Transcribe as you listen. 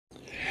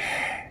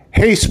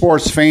Hey,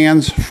 sports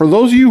fans. For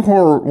those of you who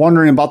are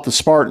wondering about the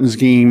Spartans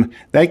game,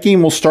 that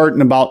game will start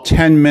in about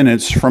 10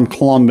 minutes from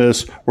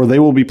Columbus, where they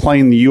will be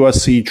playing the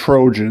USC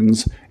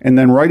Trojans. And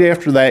then right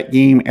after that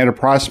game at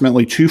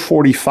approximately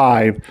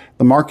 2:45,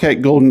 the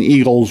Marquette Golden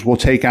Eagles will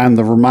take on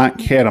the Vermont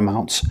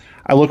Catamounts.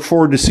 I look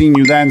forward to seeing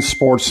you then,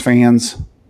 sports fans.